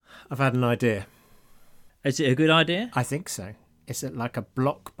I've had an idea. Is it a good idea? I think so. It's like a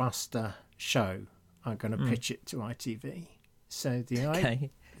blockbuster show. I'm going to pitch it to ITV. So the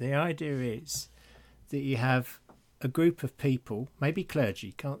idea is that you have a group of people, maybe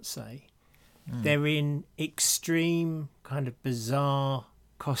clergy, can't say. They're in extreme kind of bizarre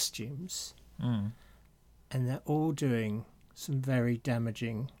costumes. And they're all doing some very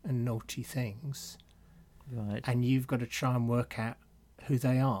damaging and naughty things. Right. And you've got to try and work out who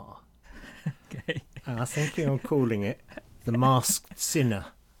they are. Okay. And I think I'm calling it The Masked Sinner.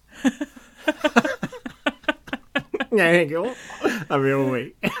 There you go. A real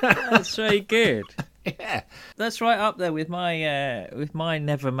week. That's very good. Yeah. That's right up there with my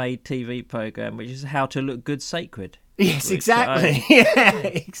never made TV program, which is How to Look Good Sacred. Yes, exactly. Yeah,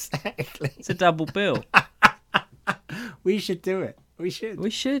 exactly. It's a double bill. We should do it. We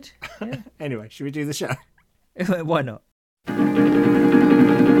should. Yeah. Anyway, should we do the show? Why not?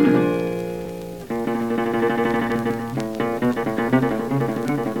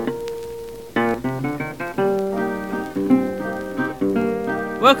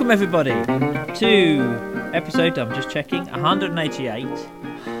 Welcome everybody to episode, I'm just checking, 188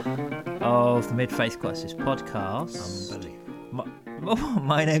 of the Mid-Faith Crisis podcast. Unbelievable.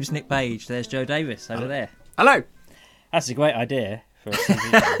 My name's Nick Page. There's Joe Davis over there. Hello. That's a great idea for a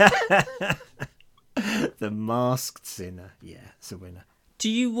TV show. The Masked Sinner. Yeah, it's a winner. Do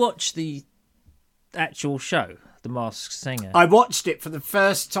you watch the actual show, The Masked Singer? I watched it for the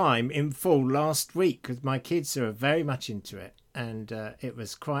first time in full last week because my kids are very much into it, and it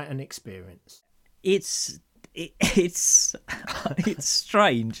was quite an experience. It's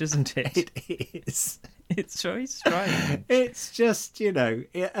strange, isn't it? It is. It's very strange. It's just,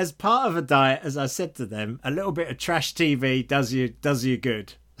 as part of a diet, as I said to them, a little bit of trash TV does you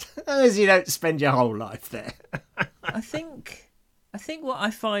good. As you don't spend your whole life there. I think what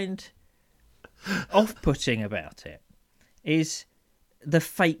I find off-putting about it is the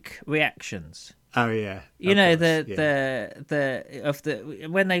fake reactions. Oh yeah, you know the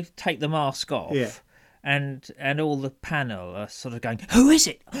when they take the mask off, yeah. and all the panel are sort of going, "Who is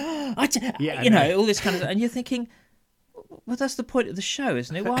it?" All this kind of, and you're thinking, well, that's the point of the show,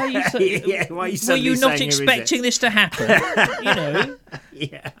 isn't it? Why are you? Why are you were you not saying, expecting this to happen?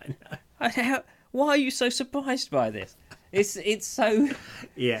 Yeah, I know. Why are you so surprised by this? It's so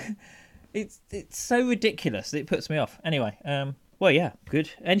it's so ridiculous that it puts me off. Anyway, well, yeah,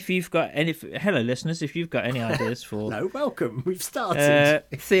 good. And if you've got hello listeners, if you've got any ideas for welcome. We've started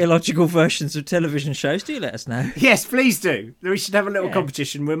theological versions of television shows, do let us know. Yes, please do. We should have a little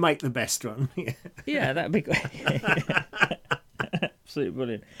competition. We'll make the best one. Yeah, that'd be great. Absolutely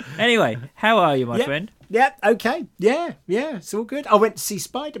brilliant. Anyway, how are you, my friend? Yeah, okay. Yeah, it's all good. I went to see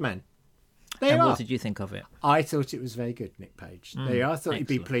Spider-Man. What did you think of it? I thought it was very good, Nick Page. There you are. I thought you'd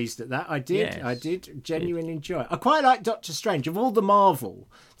be pleased at that. I did. Yes. I did genuinely enjoy it. I quite like Doctor Strange. Of all the Marvel,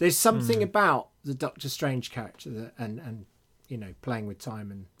 there's something about the Doctor Strange character and playing with time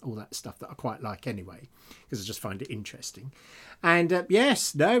and all that stuff that I quite like anyway, because I just find it interesting. And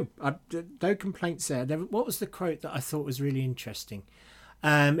no complaints there. What was the quote that I thought was really interesting?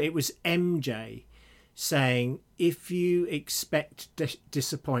 It was MJ saying, "If you expect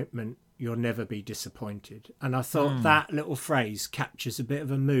disappointment, you'll never be disappointed." And I thought that little phrase captures a bit of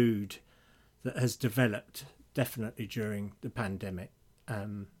a mood that has developed definitely during the pandemic.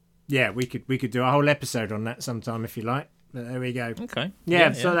 We could do a whole episode on that sometime if you like. But there we go. Okay.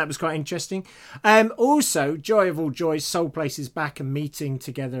 Yeah, so that was quite interesting. Also, joy of all joys, Soul Place is back and meeting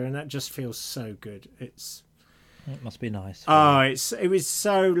together, and that just feels so good. It must be nice. Oh, it was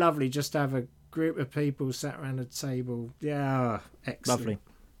so lovely just to have a group of people sat around a table. Yeah, excellent. Lovely.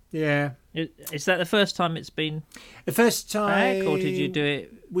 Yeah. Is that the first time it's been the first time back, or did you do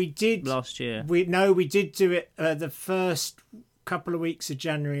it we did last year? We did do it the first couple of weeks of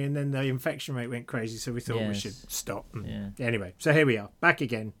January, and then the infection rate went crazy, so we thought we should stop. Anyway, so here we are, back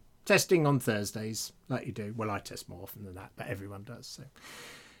again. Testing on Thursdays, like you do. Well, I test more often than that, but everyone does. So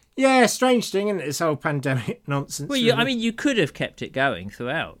yeah, strange thing, isn't it? This whole pandemic nonsense. Well, really. you could have kept it going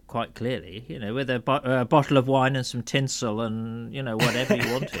throughout, quite clearly. With a bottle of wine and some tinsel and whatever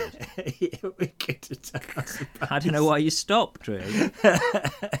you wanted. Yeah, we could have done, I suppose. I don't know why you stopped, really.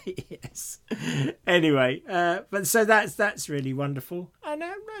 Yes. Anyway, but so that's really wonderful, and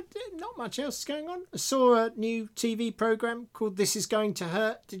not much else is going on. I saw a new TV program called "This Is Going to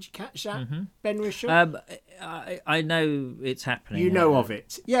Hurt." Did you catch that, Ben Rishaw? I know it's happening. You know of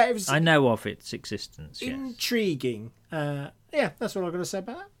it, yeah. It was. I know of its existence. Intriguing. Yeah, that's what I've got to say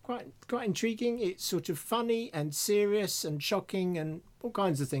about that. Quite intriguing. It's sort of funny and serious and shocking and all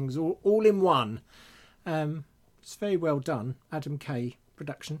kinds of things, all in one. It's very well done. Adam Kay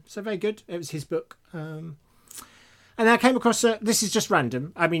production. So very good. It was his book. And I came across this is just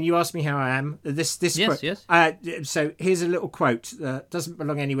random. I mean, you asked me how I am. This quote. Yes. So here's a little quote that doesn't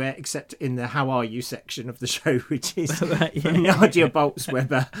belong anywhere except in the "How are you" section of the show, which is from Nadia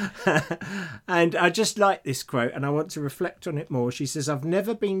Bolz-Weber. And I just like this quote, and I want to reflect on it more. She says, "I've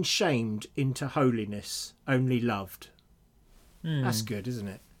never been shamed into holiness, only loved." That's good, isn't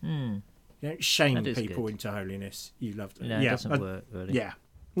it? You don't shame people into holiness. You love them. No, it doesn't work, really. Yeah.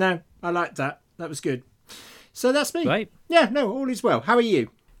 No, I like that. That was good. So that's me. Right. Yeah, no, all is well. How are you?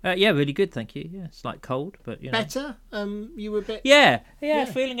 Yeah, really good, thank you. Yeah, it's like cold, but, you know. Better? You were a bit... Yeah,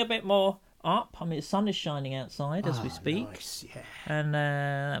 feeling a bit more up. I mean, the sun is shining outside as we speak. Nice, yeah. And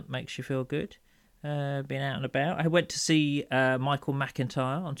that makes you feel good. Being out and about. I went to see Michael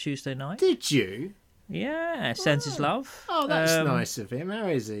McIntyre on Tuesday night. Did you? Yeah, sends his love. Oh, that's nice of him. How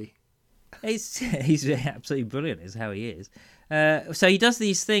is he? He's absolutely brilliant, is how he is. So he does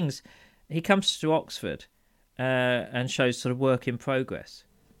these things. He comes to Oxford and shows sort of work in progress.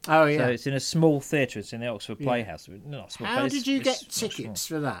 Oh, yeah. So it's in a small theatre. It's in the Oxford Playhouse. Not a small How place. did you get tickets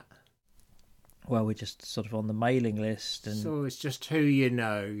for that? Well, we're just sort of on the mailing list. And so it's just who you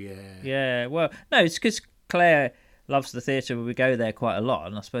know, yeah. Yeah, well, no, it's because Claire loves the theatre. We go there quite a lot,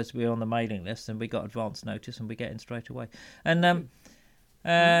 and I suppose we're on the mailing list, and we got advance notice, and we get in straight away. And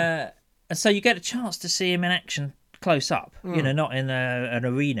so you get a chance to see him in action close up, you know, not in an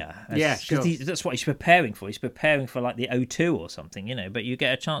arena. Yeah, sure. That's what he's preparing for. He's preparing for like the O2 or something, you know, but you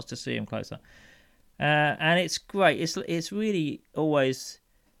get a chance to see him close up. And it's great. It's really always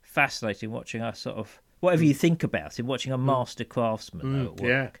fascinating watching us sort of, whatever you think about him, watching a master craftsman at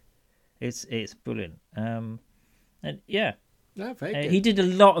work. Yeah. It's brilliant. And yeah. No, very good. He did a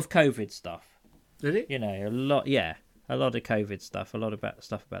lot of COVID stuff. Did he? You know, a lot of COVID stuff, a lot about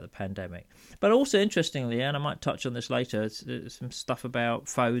stuff about the pandemic. But also, interestingly, and I might touch on this later, it's some stuff about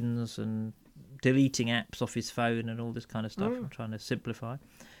phones and deleting apps off his phone and all this kind of stuff. I'm trying to simplify.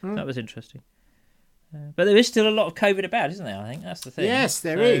 That was interesting. But there is still a lot of COVID about, isn't there? I think that's the thing. Yes,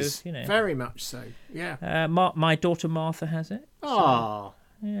 there is. You know, very much so. Yeah. My daughter Martha has it. Oh.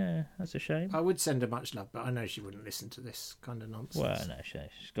 So, yeah, that's a shame. I would send her much love, but I know she wouldn't listen to this kind of nonsense. Well, no,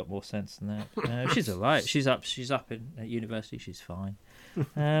 she's got more sense than that. She's all right. She's up at university. She's fine.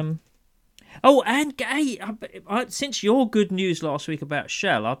 Oh, and hey, since your good news last week about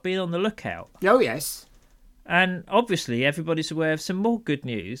Shell, I've been on the lookout. Oh, yes. And obviously, everybody's aware of some more good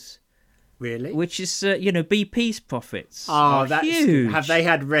news. Really? Which is, BP's profits are that's huge. Have they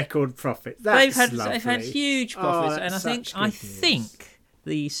had record profits? They've had huge profits, and I think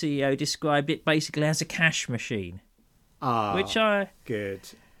the CEO described it basically as a cash machine. Which good.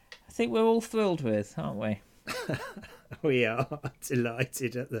 I think we're all thrilled with, aren't we? We are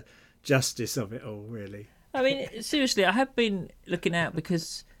delighted at the justice of it all, really. I mean, seriously, I have been looking out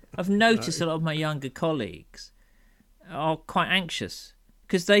because I've noticed a lot of my younger colleagues are quite anxious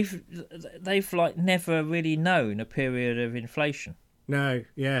because they've like never really known a period of inflation. No,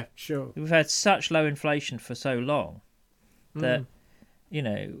 yeah, sure. We've had such low inflation for so long that, you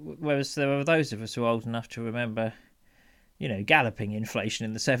know, whereas there are those of us who are old enough to remember, you know, galloping inflation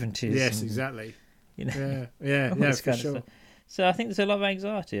in the 70s. Yes, exactly. You know, yeah, for sure. So I think there's a lot of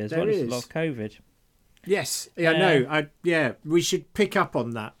anxiety as well as a lot of COVID. Yes, no, we should pick up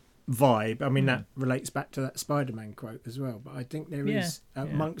on that vibe. I mean, that relates back to that Spider-Man quote as well. But I think there is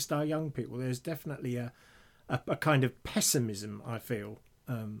amongst our young people, there's definitely a kind of pessimism. I feel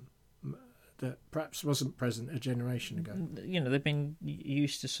that perhaps wasn't present a generation ago. You know, they've been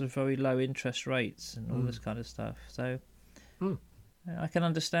used to sort of very low interest rates and all this kind of stuff. So I can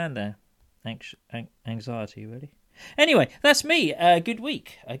understand their anxiety, really. Anyway, that's me. A good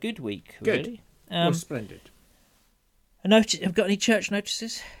week, really. Splendid. Have got any church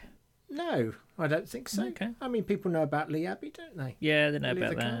notices? No, I don't think so. Okay. I mean, people know about Lee Abbey, don't they? Yeah, they know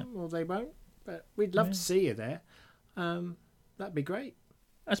about that. Or they won't. But we'd love to see you there. That'd be great.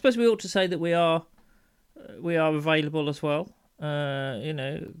 I suppose we ought to say that we are available as well. You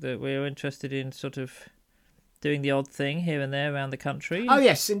know, that we're interested in sort of doing the odd thing here and there around the country. Oh,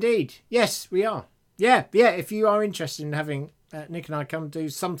 yes, indeed. Yes, we are. Yeah. If you are interested in having Nick and I come do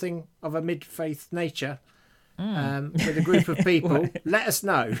something of a mid-faith nature with a group of people, let us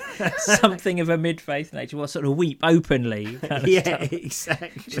know. Something of a mid-faith nature. What sort of weep openly? Kind of stuff.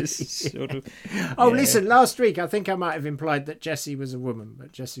 Exactly. Just sort of. Listen, last week I think I might have implied that Jessie was a woman,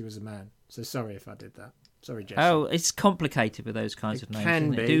 but Jessie was a man. So sorry if I did that. Sorry, Jessie. Oh, it's complicated with those kinds of names.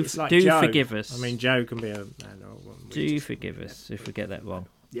 Can be. Do Joe. forgive us. I mean, Joe can be a man or a woman. Do forgive us if we get that wrong.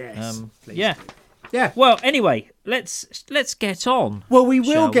 Yes. Please yeah. Do. Yeah. Well, anyway, let's get on. Well, we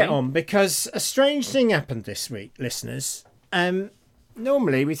will get on because a strange thing happened this week, listeners.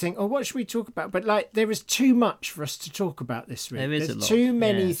 normally we think, oh, what should we talk about? But like, there is too much for us to talk about this week. There's too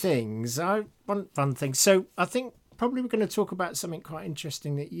many things. I want fun things. So I think probably we're going to talk about something quite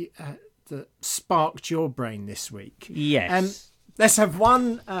interesting that sparked your brain this week. Yes. Let's have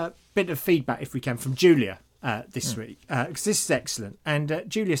one bit of feedback, if we can, from Julia this week, because this is excellent. And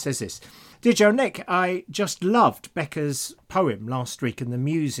Julia says this. Dear Joe, Nick, I just loved Becca's poem last week and the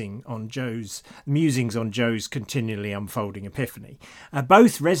musings on Joe's continually unfolding epiphany.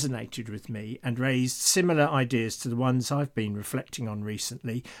 Both resonated with me and raised similar ideas to the ones I've been reflecting on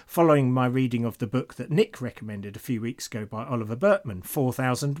recently, following my reading of the book that Nick recommended a few weeks ago by Oliver Burkeman,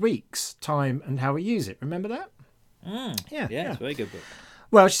 4,000 Weeks, Time and How We Use It. Remember that? Yeah, it's a very good book.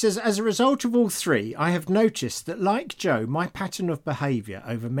 Well, she says, as a result of all three, I have noticed that, like Joe, my pattern of behaviour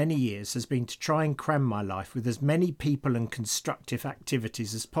over many years has been to try and cram my life with as many people and constructive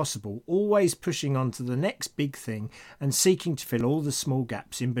activities as possible, always pushing on to the next big thing and seeking to fill all the small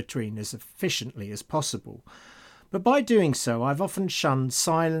gaps in between as efficiently as possible. But by doing so, I've often shunned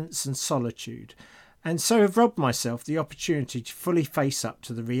silence and solitude, and so have robbed myself the opportunity to fully face up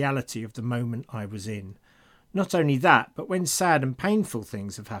to the reality of the moment I was in. Not only that, but when sad and painful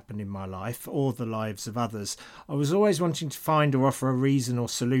things have happened in my life or the lives of others, I was always wanting to find or offer a reason or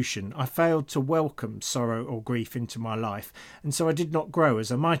solution. I failed to welcome sorrow or grief into my life, and so I did not grow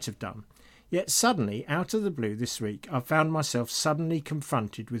as I might have done. Yet suddenly, out of the blue this week, I found myself suddenly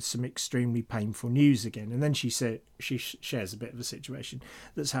confronted with some extremely painful news again. And then she shares a bit of a situation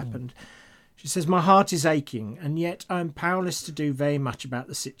that's happened. She says, my heart is aching, and yet I am powerless to do very much about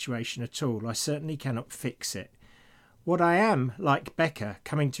the situation at all. I certainly cannot fix it. What I am, like Becca,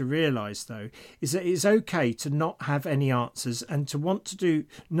 coming to realise, though, is that it is okay to not have any answers and to want to do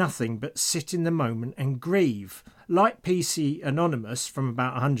nothing but sit in the moment and grieve. Like PC Anonymous from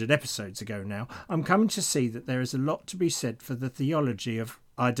about 100 episodes ago now, I'm coming to see that there is a lot to be said for the theology of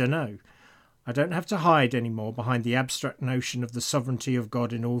I don't know. I don't have to hide anymore behind the abstract notion of the sovereignty of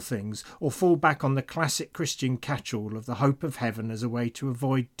God in all things, or fall back on the classic Christian catch-all of the hope of heaven as a way to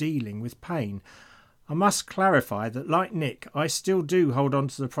avoid dealing with pain. I must clarify that, like Nick, I still do hold on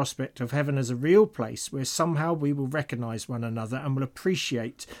to the prospect of heaven as a real place where somehow we will recognise one another and will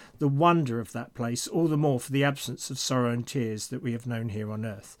appreciate the wonder of that place all the more for the absence of sorrow and tears that we have known here on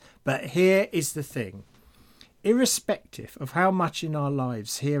earth. But here is the thing. Irrespective of how much in our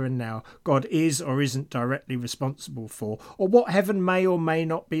lives here and now God is or isn't directly responsible for, or what heaven may or may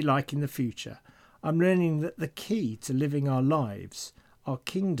not be like in the future, I'm learning that the key to living our lives, our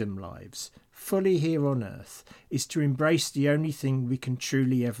kingdom lives, fully here on earth, is to embrace the only thing we can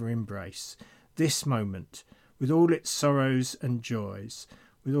truly ever embrace, this moment, with all its sorrows and joys,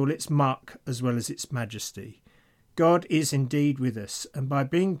 with all its muck as well as its majesty. God is indeed with us, and by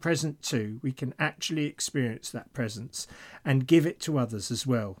being present too, we can actually experience that presence and give it to others as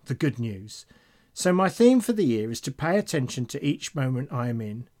well, the good news. So my theme for the year is to pay attention to each moment I am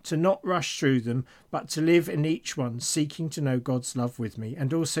in, to not rush through them, but to live in each one seeking to know God's love with me,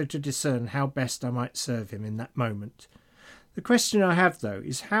 and also to discern how best I might serve him in that moment. The question I have, though,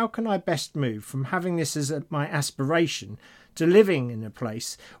 is how can I best move from having this as my aspiration to living in a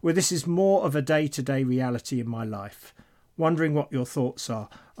place where this is more of a day-to-day reality in my life? Wondering what your thoughts are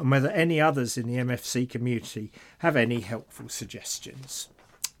and whether any others in the MFC community have any helpful suggestions.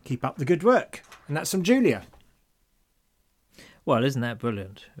 Keep up the good work. And that's from Julia. Well, isn't that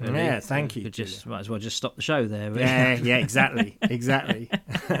brilliant? Really? Yeah, thank you. Might as well just stop the show there. Really. Yeah, exactly.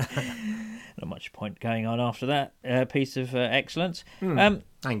 Not much point going on after that piece of excellence.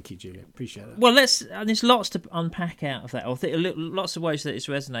 Thank you, Julia. Appreciate that. Well, there's lots to unpack out of that. Lots of ways that it's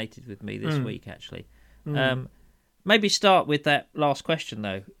resonated with me this week, actually. Maybe start with that last question,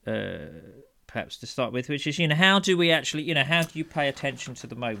 though. Perhaps to start with, which is, how do we actually, how do you pay attention to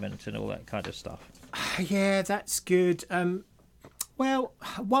the moment and all that kind of stuff? Yeah, that's good. Well,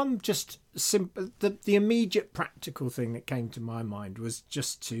 one just simple, the immediate practical thing that came to my mind was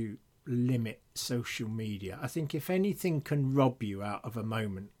just to limit social media. I think if anything can rob you out of a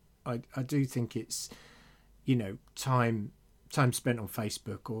moment, I do think it's, time spent on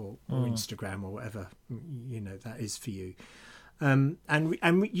Facebook or Instagram or whatever, that is for you. And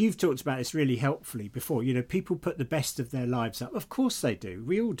you've talked about this really helpfully before. People put the best of their lives up. Of course they do.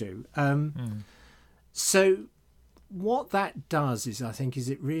 We all do. So what that does is, I think,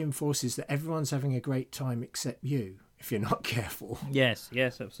 it reinforces that everyone's having a great time except you, if you're not careful. Yes,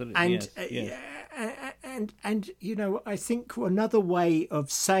 absolutely. And I think another way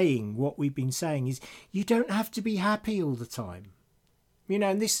of saying what we've been saying is you don't have to be happy all the time.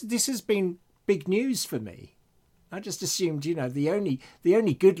 And this has been big news for me. I just assumed, the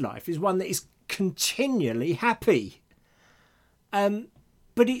only good life is one that is continually happy.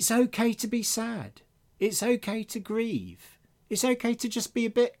 But it's okay to be sad. It's okay to grieve. It's okay to just be a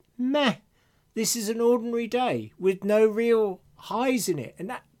bit meh. This is an ordinary day with no real highs in it. And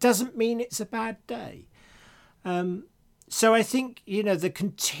that doesn't mean it's a bad day. So I think, the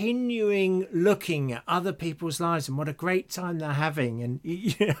continuing looking at other people's lives and what a great time they're having. And,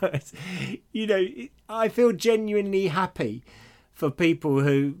 I feel genuinely happy for people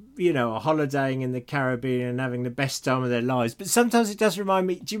who, are holidaying in the Caribbean and having the best time of their lives. But sometimes it does remind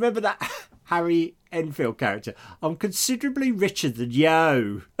me, do you remember that Harry Enfield character? I'm considerably richer than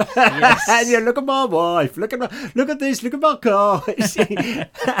you. Yes. And look at my wife, look at this, look at my car.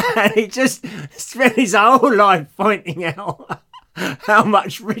 And he just spent his whole life pointing out how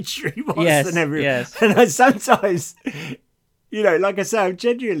much richer he was than everyone. Yes. And I sometimes... like I say, I'm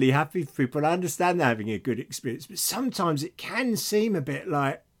genuinely happy for people. I understand they're having a good experience, but sometimes it can seem a bit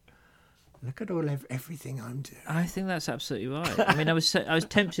like, look at everything I'm doing. I think that's absolutely right. I mean, I was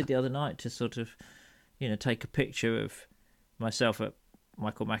tempted the other night to sort of, take a picture of myself at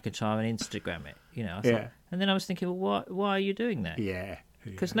Michael McIntyre and Instagram it. I thought, and then I was thinking, well, why are you doing that? Yeah.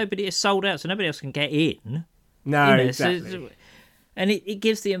 Because nobody is sold out, so nobody else can get in. No, exactly. And it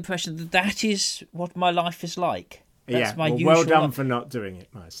gives the impression that is what my life is like. That's my usual well done for not doing it,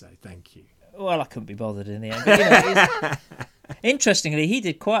 I say. Thank you. Well, I couldn't be bothered in the end. But, interestingly, he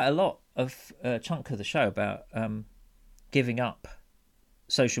did quite a lot of a chunk of the show about giving up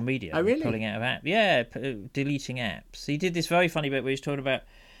social media. Oh, really? Pulling out of apps. Yeah, deleting apps. He did this very funny bit where he was talking about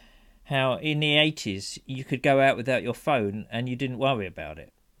how in the 80s you could go out without your phone and you didn't worry about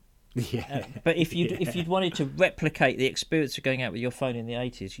it. Yeah. But if you'd wanted to replicate the experience of going out with your phone in the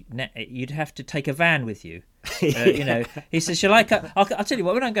 80s, you'd have to take a van with you. He says, "Shall I? I'll tell you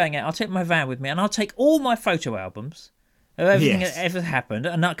what. When I'm going out, I'll take my van with me, and I'll take all my photo albums of everything that ever happened,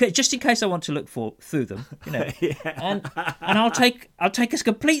 and just in case I want to look through them, and I'll take a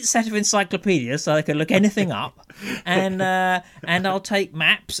complete set of encyclopedias so I can look anything up, and I'll take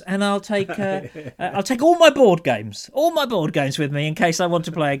maps, and I'll take all my board games with me in case I want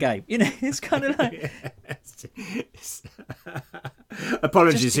to play a game. It's kind of like."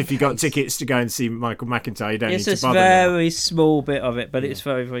 Apologies if you got tickets to go and see Michael McIntyre. You don't need to bother. It's a very small bit of it, but it's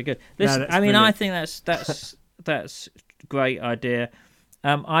very, very good. Listen, I mean, brilliant. I think that's a great idea.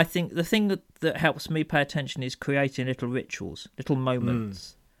 I think the thing that helps me pay attention is creating little rituals, little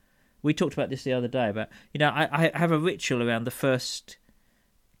moments. We talked about this the other day about, I have a ritual around the first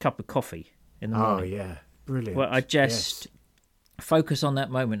cup of coffee in the morning. Oh, yeah. Brilliant. Where I just focus on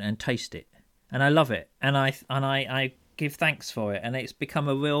that moment and taste it. And I love it. And I give thanks for it. And it's become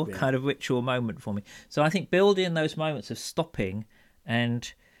a real kind of ritual moment for me. So I think building those moments of stopping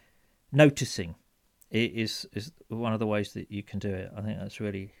and noticing is one of the ways that you can do it. I think that's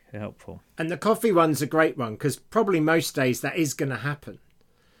really helpful. And the coffee one's a great one because probably most days that is going to happen.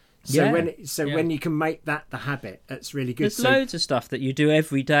 So when you can make that the habit, that's really good. There's loads of stuff that you do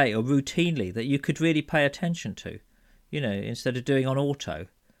every day or routinely that you could really pay attention to, instead of doing on auto.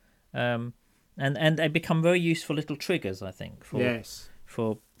 And they become very useful little triggers, I think,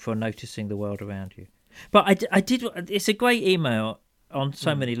 for noticing the world around you. But I did. It's a great email on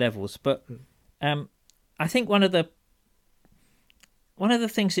so many levels. But I think one of the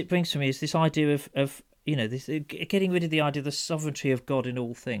things it brings to me is this idea of this getting rid of the idea of the sovereignty of God in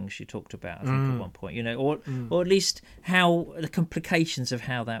all things. You talked about, I think, at one point, or at least how the complications of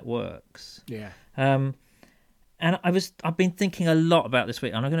how that works. Yeah. And I've been thinking a lot about this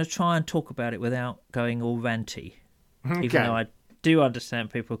week, and I'm going to try and talk about it without going all ranty, even though I do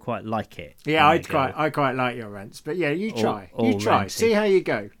understand people quite like it. Yeah, I quite like your rants, but you try, ranty. See how you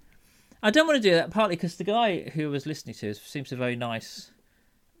go. I don't want to do that partly because the guy who I was listening to seems a very nice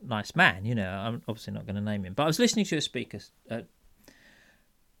man. I'm obviously not going to name him, but I was listening to a speaker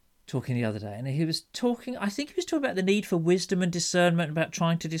talking the other day, and he was talking. I think he was talking about the need for wisdom and discernment about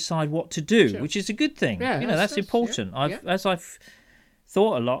trying to decide what to do, which is a good thing. Yeah, that's important. As I've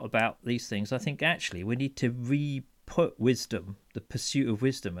thought a lot about these things, I think actually we need to re-put wisdom, the pursuit of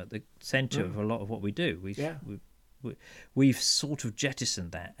wisdom, at the centre of a lot of what we do. We've sort of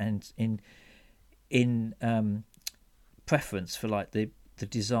jettisoned that, and in preference for like the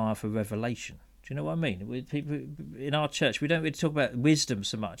desire for revelation. Do you know what I mean? With people in our church, we don't really talk about wisdom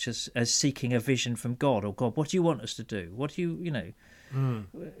so much as seeking a vision from God, or God, what do you want us to do? What do you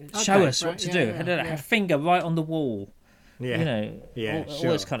show us what to do? A finger right on the wall. Yeah.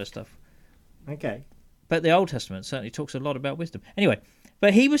 All this kind of stuff. Okay. But the Old Testament certainly talks a lot about wisdom. Anyway,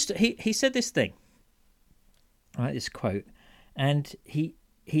 but he said this thing, right? This quote, and he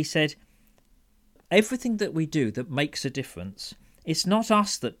said, everything that we do that makes a difference, it's not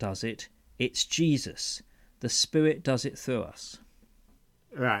us that does it. It's Jesus. the Spirit does it through us.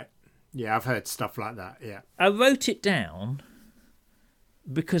 Right. Yeah, I've heard stuff like that, yeah. I wrote it down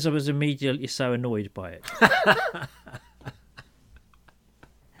because I was immediately so annoyed by it.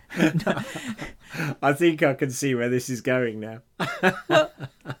 I think I can see where this is going now. Well,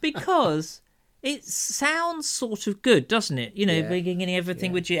 because it sounds sort of good, doesn't it? Beginning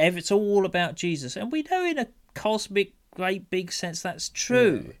everything with you. It's all about Jesus. And we know in a cosmic, great big sense that's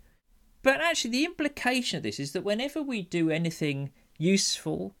true. Yeah. But actually the implication of this is that whenever we do anything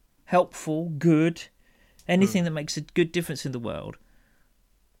useful, helpful, good, anything that makes a good difference in the world,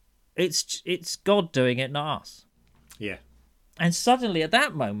 it's God doing it, not us. Yeah. And suddenly at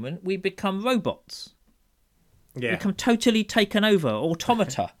that moment we become robots. Yeah. We become totally taken over,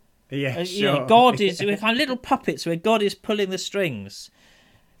 automata. Yeah, sure. God is, we're kind of little puppets where God is pulling the strings.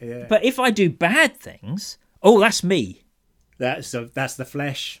 Yeah. But if I do bad things, that's me. That's the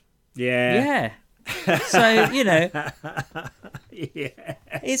flesh. Yeah. Yeah. So, yeah.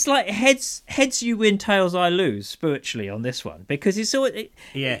 It's like heads you win, tails I lose spiritually on this one, because it's all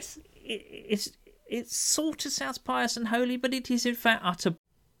yes. It sort of sounds pious and holy, but it is in fact utter.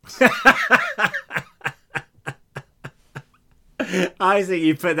 I think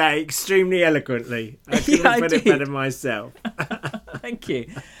you put that extremely eloquently. I couldn't put it better myself. Thank you.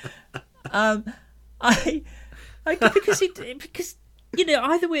 Because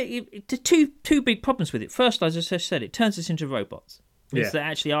either way, two big problems with it. First, as I just said, it turns us into robots. It's that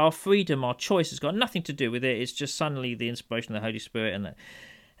actually our freedom, our choice has got nothing to do with it. It's just suddenly the inspiration of the Holy Spirit and that.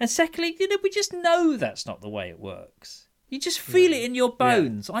 And secondly, we just know that's not the way it works. You just feel it in your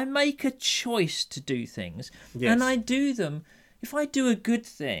bones. Yeah. I make a choice to do things, and I do them. If I do a good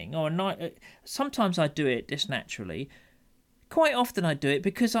thing, sometimes I do it just naturally. Quite often I do it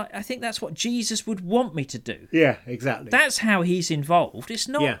because I think that's what Jesus would want me to do. Yeah, exactly. That's how he's involved. It's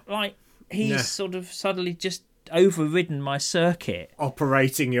not like he's sort of suddenly just overridden my circuit.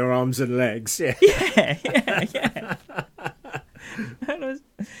 Operating your arms and legs. Yeah. Yeah.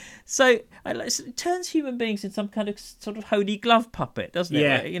 So it turns human beings into some kind of sort of holy glove puppet, doesn't it?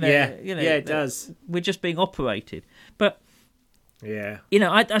 Yeah, yeah, it does. We're just being operated. But, yeah.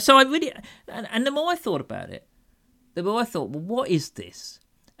 So I really... And the more I thought about it, the more I thought, well, what is this?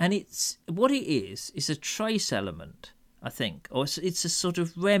 And what it is a trace element, I think. Or it's a sort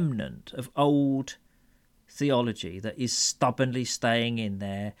of remnant of old theology that is stubbornly staying in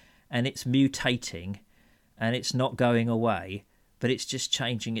there, and it's mutating, and it's not going away, but it's just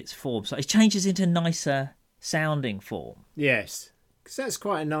changing its form. So it changes into nicer sounding form. Yes, because that's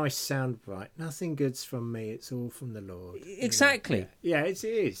quite a nice soundbite. Nothing good's from me, it's all from the Lord. Exactly. Yeah, it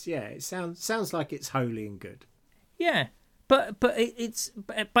is. Yeah, it sounds like it's holy and good. Yeah, but it's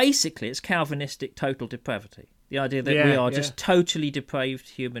basically it's Calvinistic total depravity. The idea that we are just totally depraved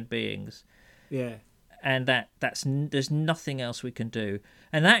human beings. Yeah. And there's nothing else we can do.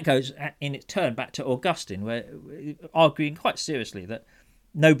 And that goes in its turn back to Augustine, where arguing quite seriously that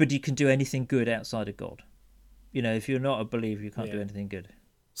nobody can do anything good outside of God. If you're not a believer, you can't do anything good.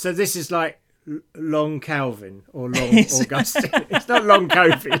 So this is like long Calvin or long Augustine. It's not long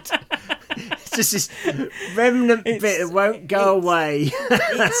COVID. It's just this remnant bit that won't go away.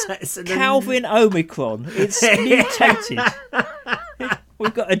 It's Calvin Omicron. It's mutated.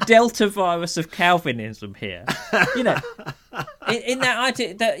 We've got a Delta virus of Calvinism here. In that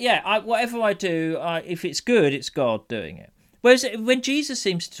idea that, whatever I do, if it's good, it's God doing it. Whereas when Jesus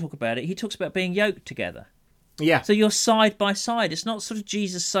seems to talk about it, he talks about being yoked together. Yeah. So you're side by side. It's not sort of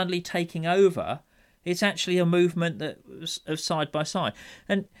Jesus suddenly taking over. It's actually a movement of side by side.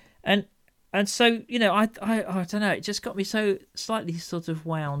 And so, I don't know, it just got me so slightly sort of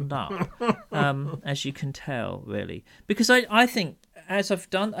wound up, as you can tell, really. Because I think, as I've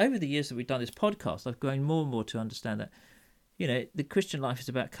done over the years that we've done this podcast, I've grown more and more to understand that, the Christian life is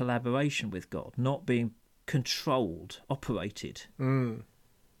about collaboration with God, not being controlled, operated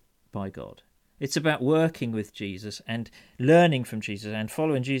by God. It's about working with Jesus and learning from Jesus and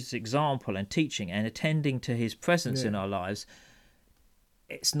following Jesus' example and teaching and attending to his presence in our lives.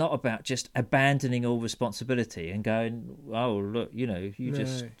 It's not about just abandoning all responsibility and going, oh, look, you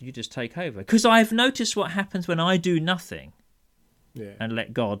just take over. Because I've noticed what happens when I do nothing and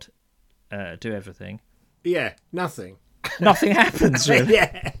let God do everything. Yeah, nothing. Nothing happens, really.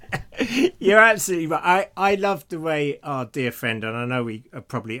 Yeah. You're absolutely right. I love the way our dear friend, and I know we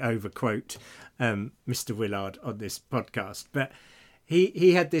probably overquote Mr. Willard on this podcast, but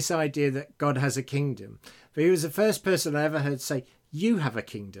he had this idea that God has a kingdom. But he was the first person I ever heard say, you have a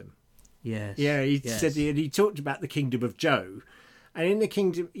kingdom. Yes. Yeah, said he talked about the kingdom of Joe. And in the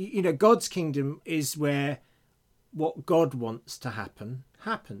kingdom, God's kingdom is where what God wants to happen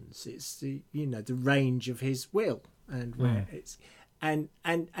happens. It's the the range of his will, and where it's and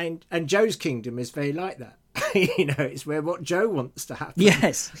Joe's kingdom is very like that. It's where what Joe wants to happen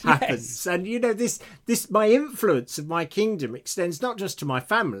happens. And this my influence of my kingdom extends not just to my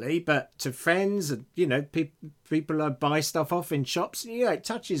family but to friends and people I buy stuff off in shops. It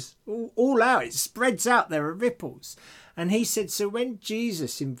touches all out. It spreads out. There are ripples. And he said, so when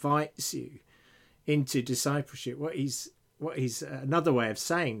Jesus invites you into discipleship, what he's another way of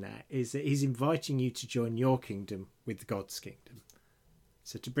saying that is that he's inviting you to join your kingdom with God's kingdom.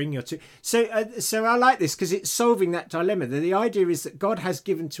 So to bring your two, so I like this because it's solving that dilemma. The idea is that God has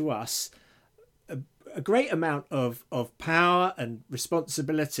given to us a great amount of power and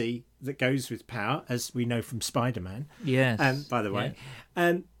responsibility that goes with power, as we know from Spider-Man. Yes. By the way,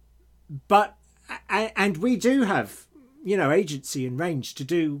 but we do have agency and range to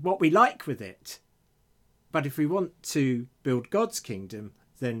do what we like with it. But if we want to build God's kingdom,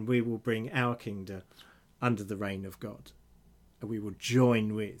 then we will bring our kingdom under the reign of God. We will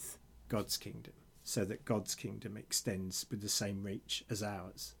join with God's kingdom so that God's kingdom extends with the same reach as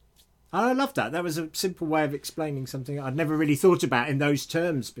ours. And I love that. That was a simple way of explaining something I'd never really thought about in those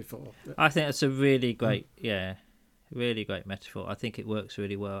terms before. I think that's a really great, really great metaphor. I think it works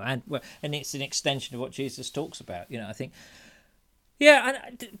really well. And it's an extension of what Jesus talks about. I think,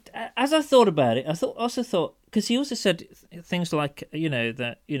 and as I thought about it, I also thought, because he also said things like,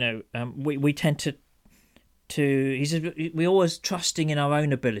 that, we tend to he said we're always trusting in our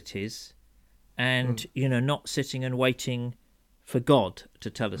own abilities and not sitting and waiting for God to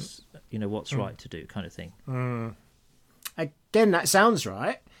tell us what's right to do, kind of thing. Again, that sounds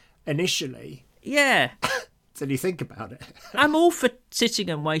right initially, till you think about it. I'm all for sitting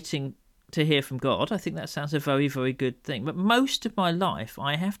and waiting to hear from God. I think that sounds a very, very good thing, but most of my life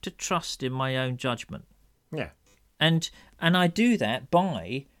I have to trust in my own judgment, and I do that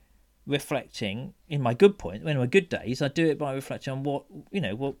by reflecting in my good days. I do it by reflecting on what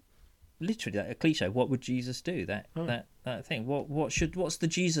literally, like a cliche, what would Jesus do? That thing. What's the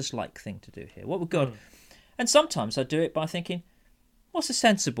Jesus-like thing to do here? What would God? And sometimes I do it by thinking, what's a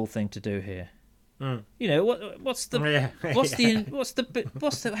sensible thing to do here? How do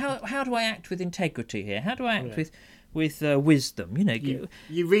I act with integrity here? How do I act with wisdom?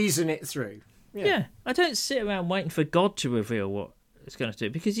 You reason it through. I don't sit around waiting for God to reveal what it's going to do,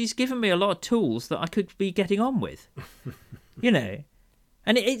 because he's given me a lot of tools that I could be getting on with.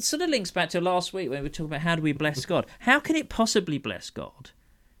 And it sort of links back to last week when we were talking about how do we bless God. How can it possibly bless God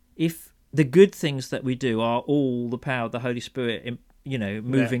if the good things that we do are all the power of the Holy Spirit,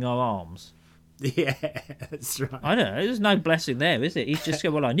 moving our arms? Yeah, that's right. I don't know. There's no blessing there, is it? He's just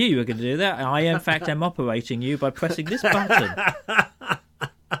going, well, I knew you were going to do that. I, in fact, am operating you by pressing this button.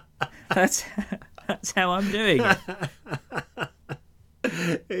 That's how I'm doing it.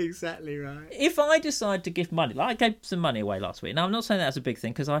 Exactly right. If I decide to give money, like I gave some money away last week. Now, I'm not saying that's a big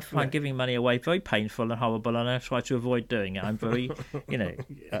thing, because I find giving money away very painful and horrible, and I try to avoid doing it. I'm very,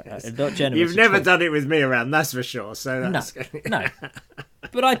 not generous. You've never done it with me around, that's for sure. So that's no.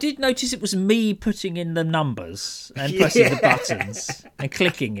 But I did notice it was me putting in the numbers and pressing the buttons and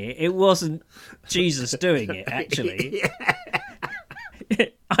clicking it. It wasn't Jesus doing it, actually.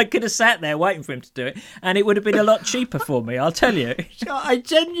 I could have sat there waiting for him to do it, and it would have been a lot cheaper for me, I'll tell you. I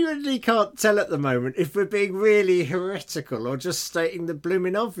genuinely can't tell at the moment if we're being really heretical or just stating the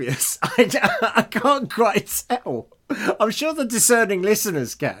blooming obvious. I can't quite tell. I'm sure the discerning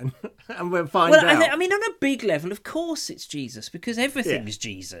listeners can, and we'll find out. I mean, on a big level, of course it's Jesus, because everything is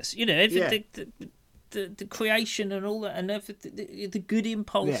Jesus. The creation and all that, and the good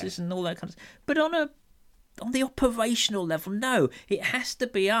impulses and all that kind of stuff. But on the operational level, no, it has to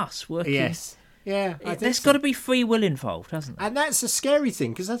be us working. Yes. Yeah, there's got to be free will involved, hasn't there? And that's a scary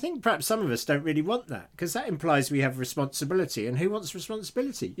thing, because I think perhaps some of us don't really want that, because that implies we have responsibility, and who wants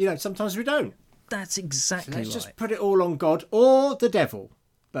responsibility? Sometimes we don't. That's exactly right. Let's just put it all on God or the devil,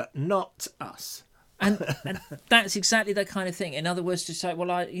 but not us. And that's exactly that kind of thing. In other words, to say, well,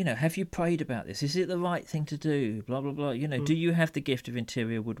 have you prayed about this? Is it the right thing to do? Blah, blah, blah. Do you have the gift of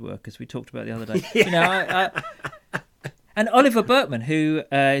interior woodwork, as we talked about the other day? And Oliver Burkeman, who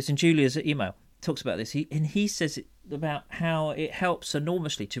is in Julia's email, talks about this. He says about how it helps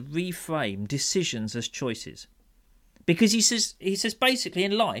enormously to reframe decisions as choices. Because he says basically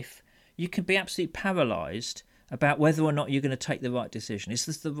in life, you can be absolutely paralysed about whether or not you're going to take the right decision. Is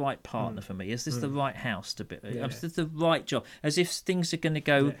this the right partner for me? Is this the right house to be? Is this the right job? As if things are going to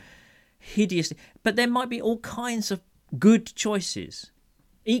go hideously. But there might be all kinds of good choices,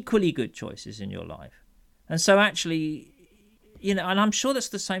 equally good choices in your life. And so actually, you know, and I'm sure that's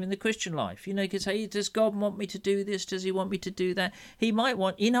the same in the Christian life. You know, you could say, does God want me to do this? Does he want me to do that? He might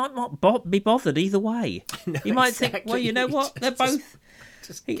not be bothered either way. No, you might exactly. think, well, you know what? They're both...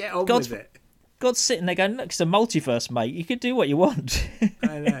 Just get on with it. God's sitting there going, look, it's a multiverse, mate. You can do what you want.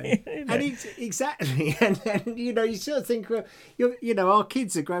 I know. You know? And exactly. And then, you know, you sort of think, well, you know, our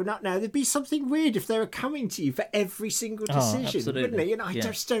kids are grown up now. There'd be something weird if they were coming to you for every single decision, wouldn't it? You know, I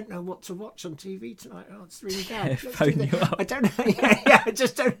just don't know what to watch on TV tonight. Oh, it's ringing Dad. Phone you up. I don't know. Yeah,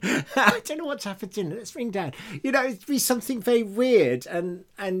 I don't know what's happened to dinner. Let's ring Dad. You know, it'd be something very weird and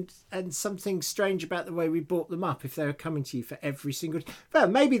something strange about the way we brought them up if they were coming to you for every single... Well,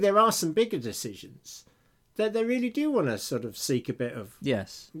 maybe there are some bigger decisions that they really do want to sort of seek a bit of,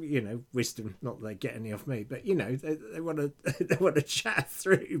 you know, wisdom. Not that they get any off me, but you know, they want to chat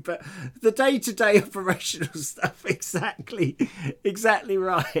through. But the day-to-day operational stuff, exactly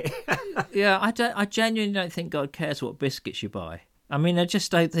right. Yeah, I genuinely don't think God cares what biscuits you buy. I mean, I just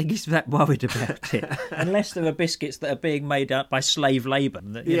don't think he's that worried about it, unless there are biscuits that are being made up by slave labour.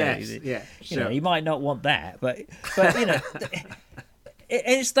 You know, you might not want that, but you know.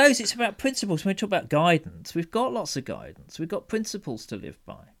 It's about principles. When we talk about guidance, we've got lots of guidance. We've got principles to live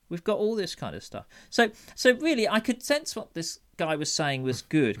by. We've got all this kind of stuff. So really, I could sense what this guy was saying was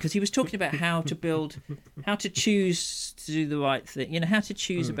good, because he was talking about how to choose to do the right thing. You know, how to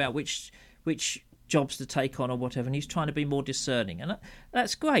choose about which jobs to take on or whatever. And he's trying to be more discerning, and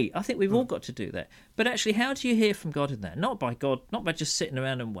that's great. I think we've all got to do that. But actually, how do you hear from God in that? Not by just sitting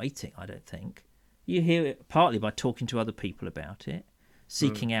around and waiting. I don't think you hear it partly by talking to other people about it.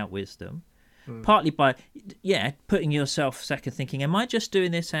 Seeking out wisdom, partly by, putting yourself second, thinking, am I just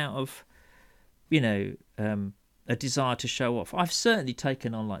doing this out of, you know, a desire to show off? I've certainly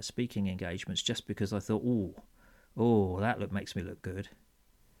taken on like speaking engagements just because I thought, that makes me look good.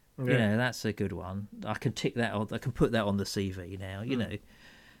 Yeah. You know, that's a good one. I can tick that on. I can put that on the CV now. You know,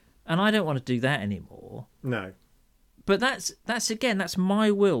 and I don't want to do that anymore. No, but that's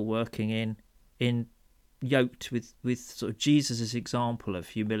my will working in. Yoked with sort of Jesus' example of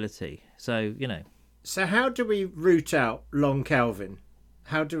humility. So, you know. So how do we root out Long Calvin?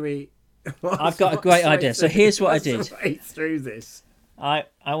 How do we... I've got a great idea. So here's what I did. Through this. I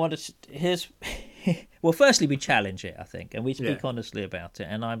wanted to... Well, firstly, we challenge it, I think, and we speak honestly about it,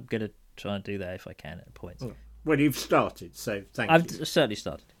 and I'm going to try and do that if I can at points. Well, you've started, so thank you. I've certainly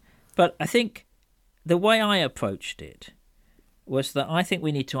started. But I think the way I approached it was that I think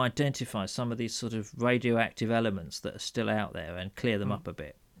we need to identify some of these sort of radioactive elements that are still out there and clear them up a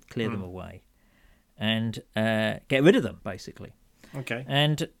bit, clear them away, and get rid of them, basically. Okay.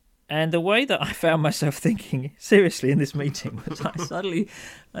 And the way that I found myself thinking seriously in this meeting was I suddenly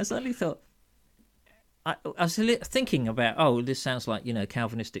thought, I was thinking about, this sounds like, you know,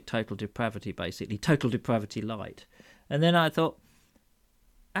 Calvinistic total depravity, basically, total depravity light. And then I thought,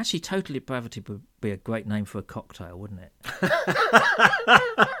 actually, total depravity would be a great name for a cocktail, wouldn't it?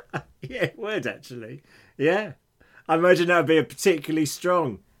 Yeah, it would, actually. Yeah. I imagine that would be a particularly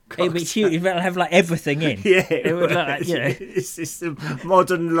strong cocktail. It'd be huge. It'd have, like, everything in. Yeah, it would. Like, you know. It's some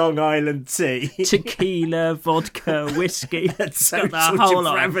modern Long Island tea. Tequila, vodka, whiskey. Total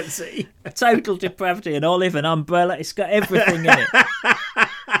depravity. Total depravity, an olive, an umbrella. It's got everything in it.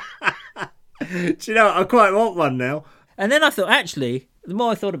 Do you know what? I quite want one now. And then I thought, actually... The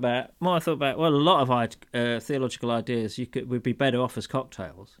more I thought about, well, a lot of theological ideas would be better off as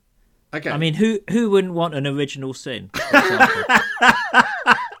cocktails. Okay. I mean, who wouldn't want an original sin? For example?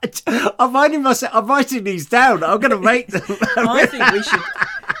 I'm writing these down. I'm going to make them. I think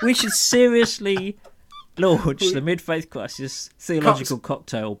we should seriously launch the Mid-Faith Crisis theological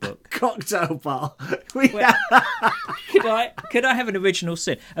cocktail book. Cocktail bar. Could I have an original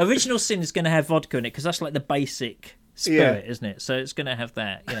sin? Original sin is going to have vodka in it because that's like the basic spirit, isn't it? So it's going to have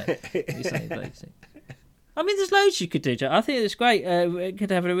that, you know. I mean, there's loads you could do, Jack. I think it's great. It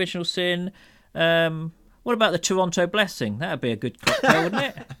could have an original sin. What about the Toronto Blessing? That would be a good cocktail,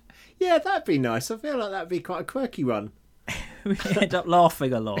 wouldn't it? Yeah, that'd be nice. I feel like that'd be quite a quirky one. We end up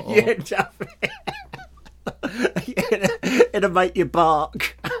laughing a lot. You end up it'll make you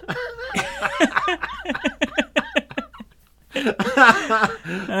bark. Anyway,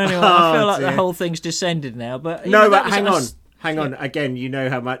 I feel like the whole thing's descended now. But hang on. Again, you know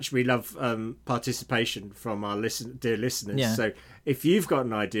how much we love participation from our dear listeners. Yeah. So if you've got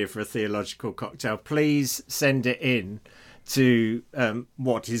an idea for a theological cocktail, please send it in to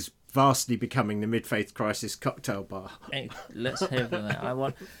what is vastly becoming the Mid-Faith Crisis cocktail bar. Hey, let's hear that. I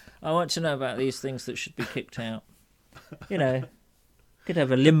want to know about these things that should be kicked out. You know, could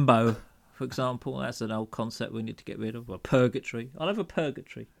have a limbo. For example, that's an old concept we need to get rid of. Or purgatory. I'll have a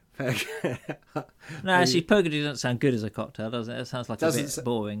purgatory. No, actually, purgatory doesn't sound good as a cocktail, does it? It sounds like a bit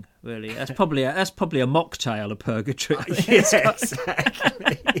boring, really. That's probably a mocktail of purgatory. Exactly.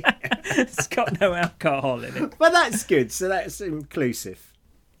 It's got no alcohol in it. But that's good. So that's inclusive.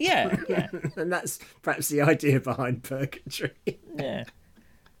 Yeah. And that's perhaps the idea behind purgatory. Yeah.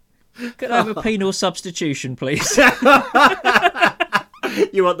 Could I have a penal substitution, please? You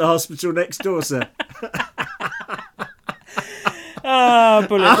want the hospital next door, sir?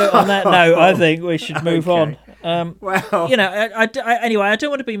 Brilliant. On that note, I think we should move on. Well, anyway, I don't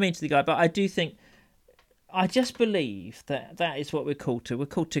want to be mean to the guy, but I do think, I just believe that is what we're called to. We're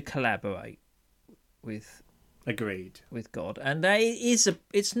called to collaborate with. Agreed. With God, and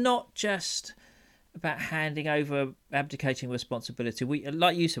it's not just about handing over, abdicating responsibility. We,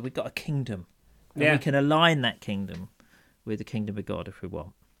 like you said, we've got a kingdom, and we can align that kingdom with the kingdom of God if we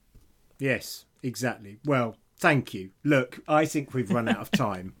want. Yes, exactly. Well, thank you. Look, I think we've run out of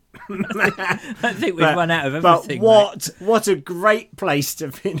time. I think we've run out of everything. But what a great place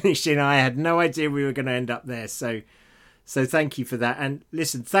to finish in. I had no idea we were going to end up there. So thank you for that. And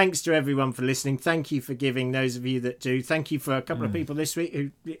listen, thanks to everyone for listening. Thank you for giving, those of you that do. Thank you for a couple of people this week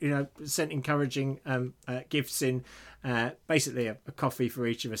who sent encouraging gifts in. Basically a coffee for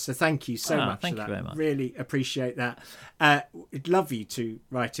each of us. So thank you so much for that. Very much. Really appreciate that. We'd love you to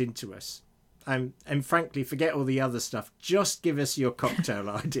write into us. And frankly, forget all the other stuff. Just give us your cocktail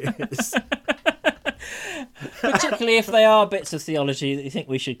ideas. Particularly if they are bits of theology that you think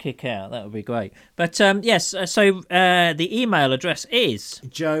we should kick out. That would be great. But yes, so the email address is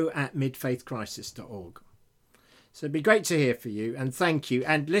joe@midfaithcrisis.org. So it'd be great to hear from you, and thank you.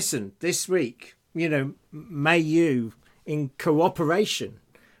 And listen, this week, may you, in cooperation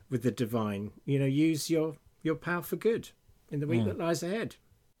with the divine, use your power for good in the week that lies ahead.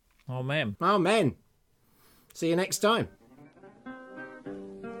 Amen. Amen. See you next time.